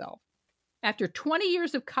myself. After 20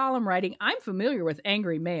 years of column writing, I'm familiar with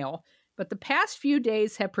angry mail, but the past few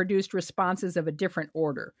days have produced responses of a different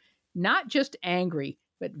order. Not just angry,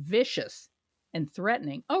 but vicious and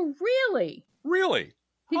threatening." Oh, really? Really?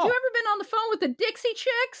 Did you ever been on the phone with the Dixie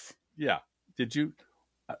Chicks? Yeah. Did you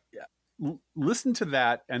listen to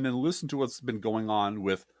that and then listen to what's been going on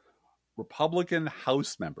with Republican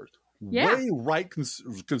House members? Yeah. Way right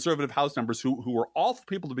conservative House members who were awful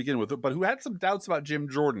people to begin with, but who had some doubts about Jim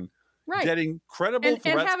Jordan. Right. Getting credible threats.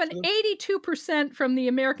 And have an 82% from the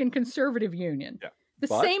American Conservative Union. Yeah. The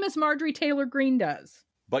same as Marjorie Taylor Greene does.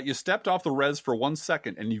 But you stepped off the res for 1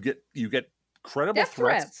 second and you get credible death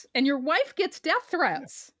threats. And your wife gets death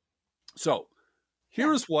threats. Yeah. So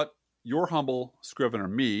here's what your humble scrivener,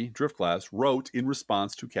 me, Driftglass, wrote in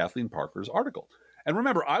response to Kathleen Parker's article. And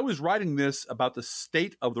remember, I was writing this about the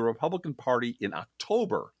state of the Republican Party in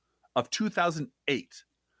October of 2008.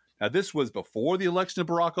 Now, this was before the election of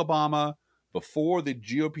Barack Obama, before the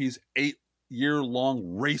GOP's 8-year-long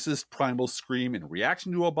racist primal scream in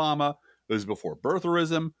reaction to Obama. It was before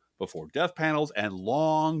birtherism, before death panels, and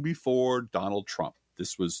long before Donald Trump.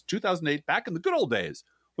 This was 2008, back in the good old days,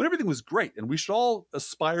 when everything was great, and we should all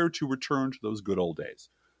aspire to return to those good old days.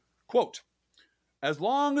 Quote, as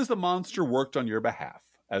long as the monster worked on your behalf,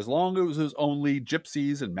 as long as it was only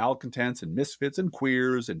gypsies and malcontents and misfits and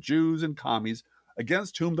queers and Jews and commies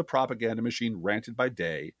against whom the propaganda machine ranted by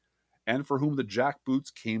day and for whom the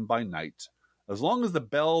jackboots came by night, as long as the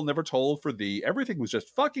bell never tolled for thee, everything was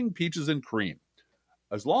just fucking peaches and cream.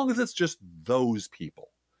 As long as it's just those people.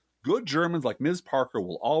 Good Germans like Ms. Parker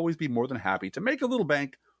will always be more than happy to make a little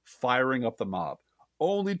bank firing up the mob,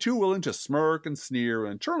 only too willing to smirk and sneer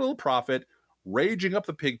and turn a little profit, raging up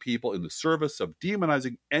the pig people in the service of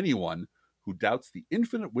demonizing anyone who doubts the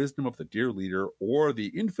infinite wisdom of the dear leader or the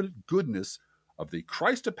infinite goodness of the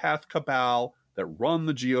Christopath cabal that run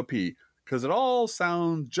the GOP, because it all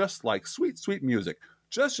sounds just like sweet, sweet music,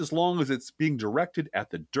 just as long as it's being directed at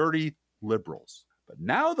the dirty liberals. But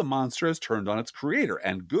now the monster has turned on its creator,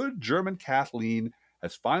 and good German Kathleen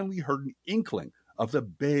has finally heard an inkling of the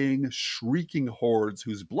baying, shrieking hordes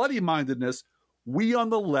whose bloody-mindedness we on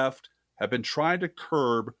the left have been trying to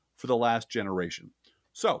curb for the last generation.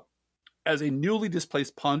 So, as a newly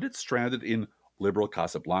displaced pundit stranded in liberal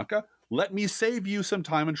Casablanca, let me save you some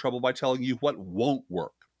time and trouble by telling you what won't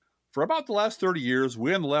work. For about the last 30 years,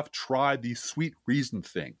 we on the left tried the sweet reason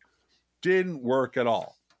thing. Didn't work at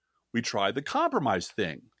all. We tried the compromise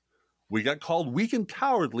thing. We got called weak and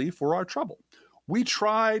cowardly for our trouble. We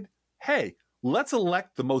tried, hey, let's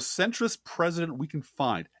elect the most centrist president we can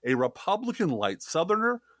find, a Republican-light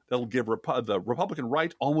Southerner that'll give the Republican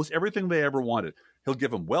right almost everything they ever wanted. He'll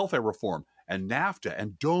give them welfare reform and NAFTA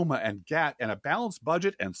and DOMA and GATT and a balanced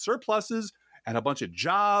budget and surpluses and a bunch of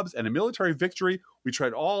jobs and a military victory. We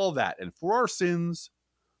tried all of that. And for our sins,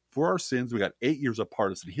 we got 8 years of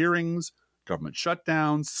partisan hearings, government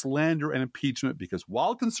shutdowns, slander, and impeachment, because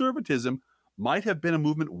while conservatism might have been a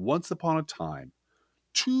movement once upon a time,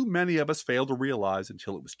 too many of us failed to realize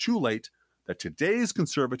until it was too late that today's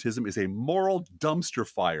conservatism is a moral dumpster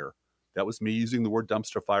fire. That was me using the word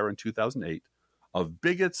dumpster fire in 2008, of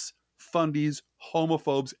bigots, fundies,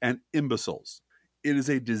 homophobes, and imbeciles. It is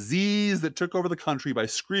a disease that took over the country by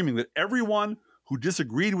screaming that everyone who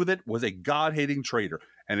disagreed with it was a God-hating traitor.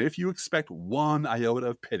 And if you expect one iota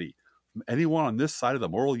of pity from anyone on this side of the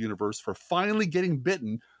moral universe for finally getting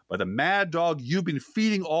bitten by the mad dog you've been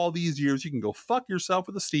feeding all these years, you can go fuck yourself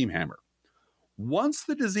with a steam hammer. Once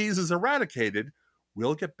the disease is eradicated,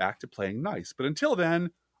 we'll get back to playing nice. But until then,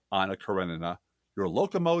 Anna Karenina, your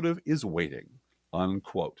locomotive is waiting.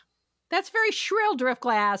 Unquote. That's very shrill,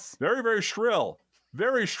 Driftglass. Very, very shrill.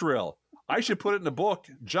 Very shrill. I should put it in a book.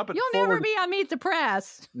 Jump it You'll forward. never be on Meet the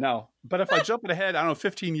Press. No. But if I jump it ahead, I don't know,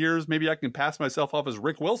 15 years, maybe I can pass myself off as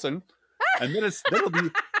Rick Wilson. And then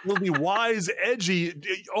it'll be wise, edgy.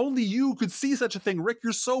 Only you could see such a thing. Rick,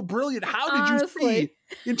 you're so brilliant. How did you see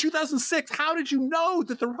in 2006? How did you know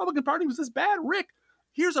that the Republican Party was this bad? Rick,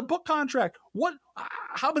 here's a book contract. What?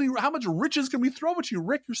 How much riches can we throw at you,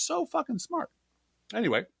 Rick? You're so fucking smart.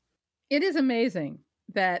 Anyway. It is amazing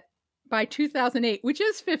that by 2008, which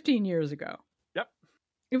is 15 years ago, yep,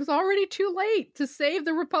 it was already too late to save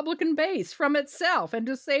the Republican base from itself and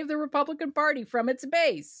to save the Republican Party from its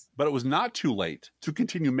base. But it was not too late to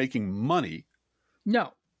continue making money.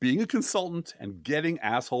 No. Being a consultant and getting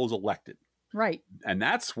assholes elected. Right. And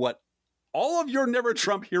that's what all of your Never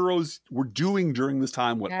Trump heroes were doing during this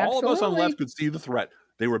time when all of us on the left could see the threat.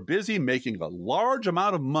 They were busy making a large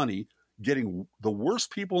amount of money getting the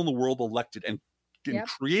worst people in the world elected and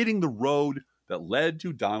creating the road that led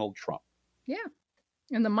to Donald Trump. Yeah.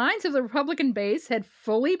 And the minds of the Republican base had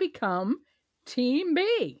fully become Team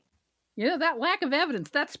B. You know, that lack of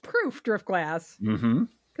evidence, that's proof, Driftglass. Mm-hmm.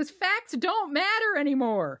 Because facts don't matter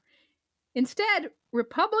anymore. Instead,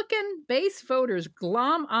 Republican base voters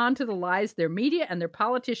glom onto the lies their media and their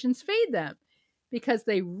politicians feed them, because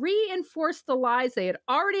they reinforce the lies they had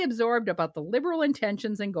already absorbed about the liberal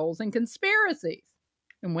intentions and goals and conspiracies.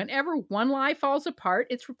 And whenever one lie falls apart,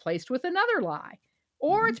 it's replaced with another lie.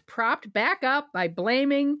 Or it's propped back up by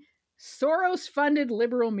blaming Soros-funded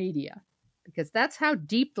liberal media. Because that's how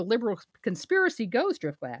deep the liberal conspiracy goes,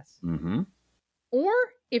 Driftglass. Mm-hmm. Or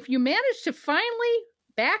if you manage to finally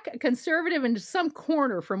back a conservative into some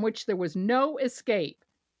corner from which there was no escape,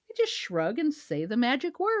 they just shrug and say the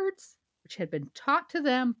magic words, which had been taught to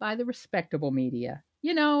them by the respectable media.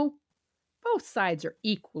 You know, both sides are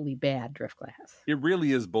equally bad, Driftglass. It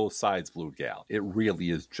really is both sides, Blue Gal. It really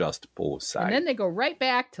is just both sides. And then they go right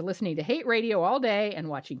back to listening to hate radio all day and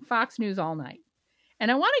watching Fox News all night. And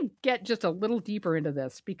I want to get just a little deeper into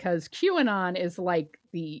this because QAnon is like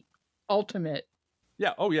the ultimate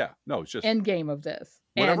Yeah. Oh, yeah. No, it's just end game of this.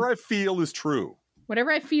 whatever And I feel is true. whatever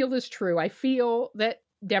I feel is true. I feel that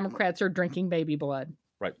Democrats are drinking baby blood.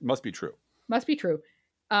 Right. Must be true. Must be true.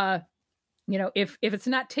 If it's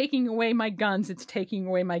not taking away my guns, it's taking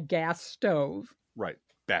away my gas stove. Right.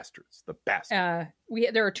 Bastards. The bastards.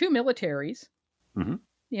 There are two militaries. Mm-hmm.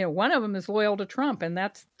 One of them is loyal to Trump, and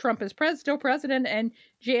that's Trump is still president, and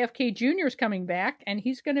JFK Jr. is coming back, and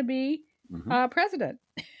he's going to be president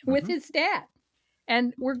with his dad.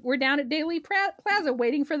 And we're down at Daly Plaza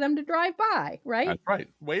waiting for them to drive by, right? That's right.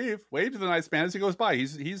 Wave to the nice man as he goes by.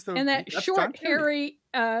 He's the and that short, hairy,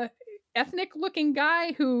 ethnic-looking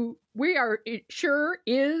guy who we are sure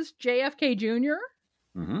is JFK Jr.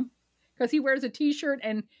 Because he wears a T-shirt,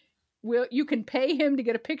 and you can pay him to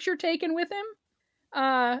get a picture taken with him.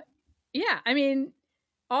 Yeah, I mean,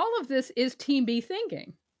 all of this is Team B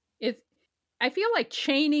thinking. I feel like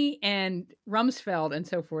Cheney and Rumsfeld and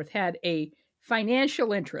so forth had a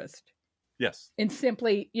financial interest. Yes. In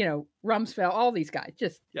simply, Rumsfeld, all these guys,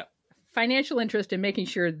 just financial interest in making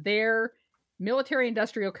sure their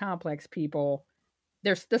military-industrial complex people,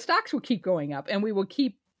 the stocks will keep going up, and we will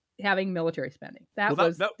keep having military spending. That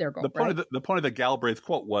was their goal. The point of the Galbraith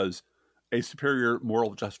quote was a superior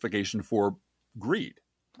moral justification for greed.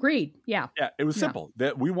 Yeah. Yeah, it was simple.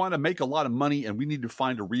 That we want to make a lot of money, and we need to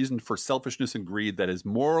find a reason for selfishness and greed that is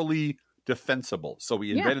morally defensible. So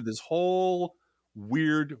we invented this whole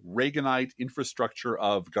weird Reaganite infrastructure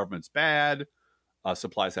of government's bad,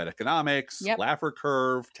 supply side economics, Laffer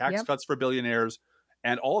curve, tax cuts for billionaires.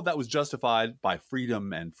 And all of that was justified by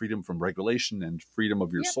freedom and freedom from regulation and freedom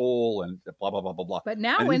of your soul and blah, blah, blah, blah, blah. But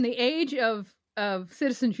now in the age of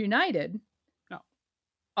Citizens United,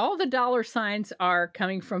 all the dollar signs are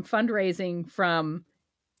coming from fundraising from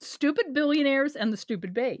stupid billionaires and the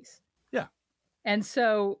stupid base. Yeah. And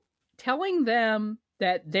so telling them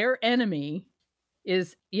that their enemy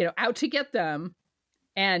is, out to get them,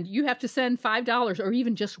 and you have to send $5 or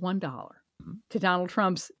even just $1 to Donald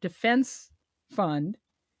Trump's defense fund,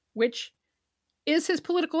 which is his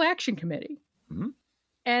political action committee.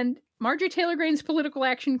 And Marjorie Taylor Greene's political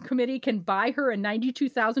action committee can buy her a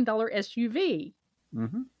 $92,000 SUV.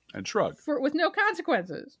 And shrug. With no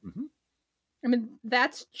consequences. I mean,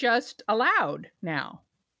 that's just allowed now.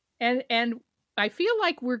 And I feel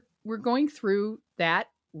like we're going through that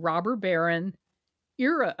robber baron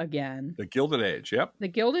era again. The Gilded Age, The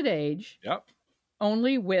Gilded Age.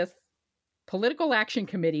 Only with political action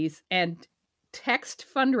committees and text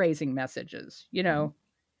fundraising messages.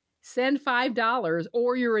 Send $5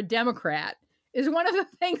 or you're a Democrat is one of the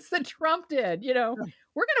things that Trump did.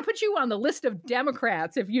 We're going to put you on the list of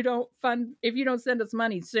Democrats if you don't send us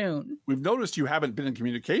money soon. We've noticed you haven't been in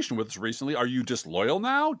communication with us recently. Are you disloyal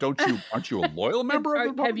now? Aren't you a loyal member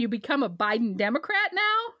of the Have you become a Biden Democrat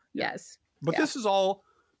now? Yes. But this is all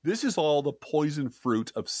the poison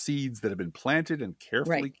fruit of seeds that have been planted and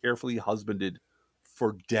carefully husbanded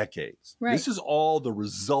for decades. Right. This is all the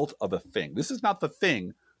result of a thing. This is not the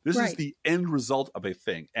thing. This is the end result of a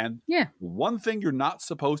thing. And one thing you're not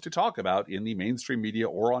supposed to talk about in the mainstream media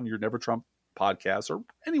or on your Never Trump podcast or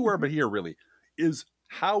anywhere but here really is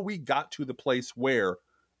how we got to the place where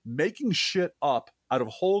making shit up out of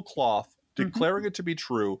whole cloth, declaring it to be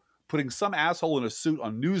true, putting some asshole in a suit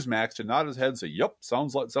on Newsmax to nod his head and say, "Yep,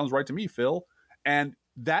 sounds right to me, Phil," and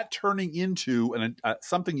that turning into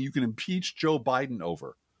something you can impeach Joe Biden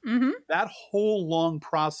over. That whole long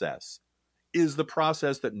process is the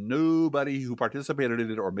process that nobody who participated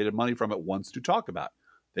in it or made money from it wants to talk about.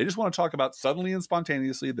 They just want to talk about suddenly and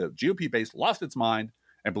spontaneously the GOP base lost its mind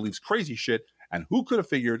and believes crazy shit, and who could have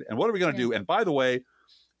figured, and what are we going to do? And by the way,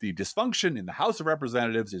 the dysfunction in the House of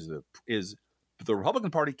Representatives is the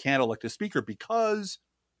Republican Party can't elect a speaker because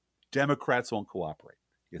Democrats won't cooperate.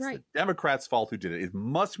 It's the Democrats' fault who did it. It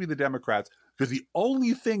must be the Democrats, because the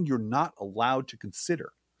only thing you're not allowed to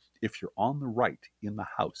consider if you're on the right in the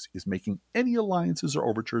House is making any alliances or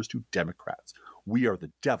overtures to Democrats. We are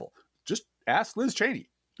the devil. Just ask Liz Cheney.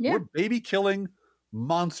 We're baby-killing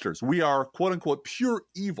monsters. We are, quote-unquote, pure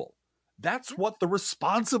evil. That's what the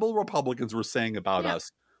responsible Republicans were saying about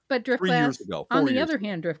us but 3 years ago. On the other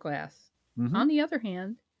hand,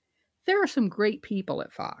 there are some great people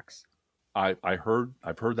at Fox. I've heard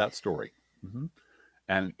that story.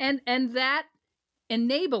 And that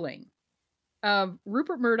enabling of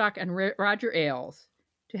Rupert Murdoch and Roger Ailes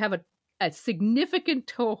to have a significant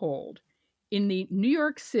toehold in the New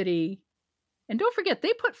York City. And don't forget,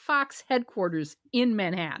 they put Fox headquarters in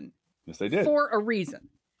Manhattan. Yes, they did. For a reason.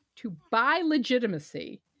 To buy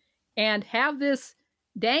legitimacy and have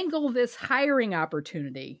dangle this hiring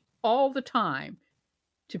opportunity all the time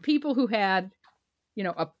to people who had,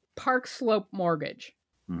 Park Slope mortgage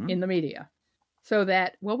in the media so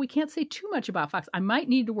that, well, we can't say too much about Fox. I might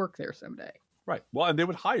need to work there someday. Right. Well, and they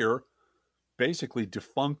would hire basically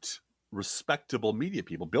defunct, respectable media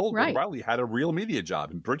people. Bill O'Reilly had a real media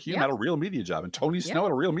job, and Britt Hume had a real media job, and Tony Snow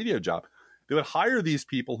had a real media job. They would hire these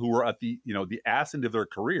people who were at the, the ass end of their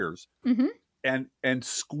careers and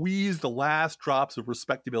squeeze the last drops of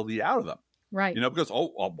respectability out of them. Right. Because,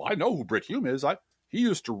 I know who Britt Hume is. He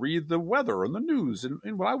used to read the weather and the news and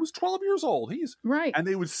when I was 12 years old. He's right. And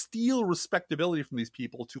they would steal respectability from these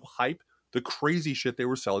people to hype the crazy shit they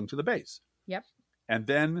were selling to the base. Yep. And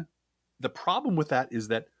then the problem with that is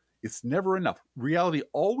that it's never enough. Reality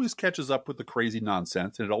always catches up with the crazy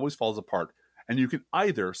nonsense and it always falls apart. And you can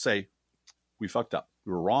either say, we fucked up.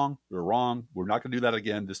 We were wrong. We're not going to do that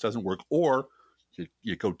again. This doesn't work. Or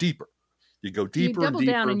you go deeper. You go deeper. You double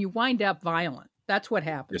down and you wind up violent. That's what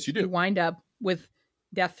happens. Yes, you do. You wind up with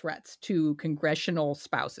death threats to congressional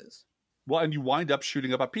spouses. Well, and you wind up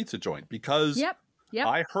shooting up a pizza joint because Yep.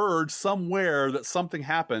 I heard somewhere that something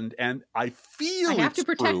happened and I feel I have it's to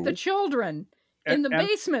protect true. The children in the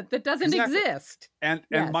basement that doesn't exist. And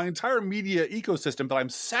my entire media ecosystem that I'm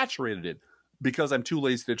saturated in because I'm too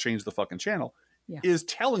lazy to change the fucking channel is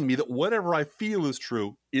telling me that whatever I feel is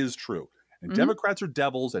true is true. And Democrats are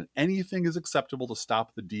devils and anything is acceptable to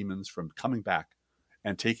stop the demons from coming back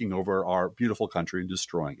and taking over our beautiful country and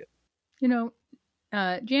destroying it.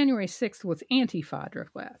 January 6th was Antifa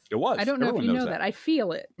last. It was. I don't know if you know that. I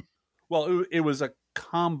feel it. Well, it was a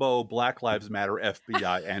combo Black Lives Matter,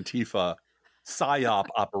 FBI, Antifa PSYOP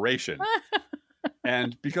operation.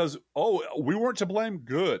 And because, we weren't to blame,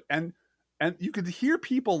 good. And you could hear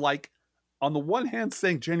people like, on the one hand,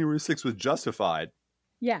 saying January 6th was justified.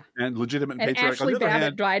 Yeah. And legitimate and patriotic. patriotic. Ashley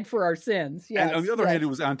Babbitt died for our sins. Yes. And on the other hand, it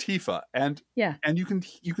was Antifa. And you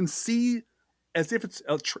can see as if it's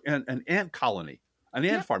an ant colony, an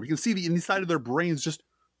ant farm. You can see the inside of their brains just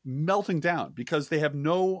melting down because they have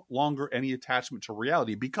no longer any attachment to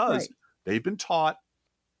reality because they've been taught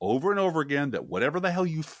over and over again that whatever the hell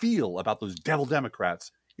you feel about those devil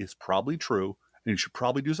Democrats is probably true. And you should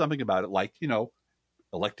probably do something about it, like,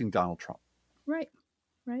 electing Donald Trump. Right.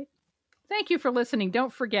 Thank you for listening.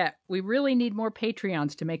 Don't forget, we really need more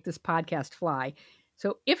Patreons to make this podcast fly.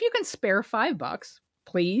 So if you can spare $5,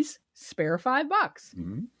 please spare $5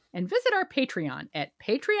 and visit our Patreon at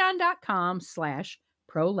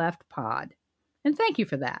patreon.com/proleftpod. And thank you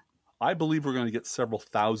for that. I believe we're going to get several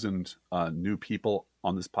thousand new people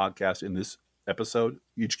on this podcast in this episode,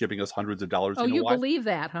 each giving us hundreds of dollars. Oh, you believe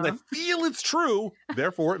that, huh? I feel it's true.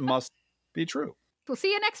 Therefore, it must be true. We'll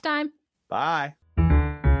see you next time. Bye.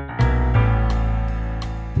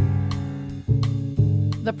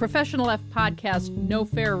 The Professional Left podcast, No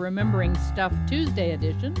Fair Remembering Stuff Tuesday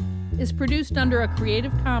edition, is produced under a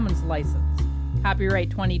Creative Commons license. Copyright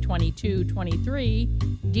 2022-23,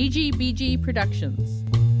 DGBG Productions.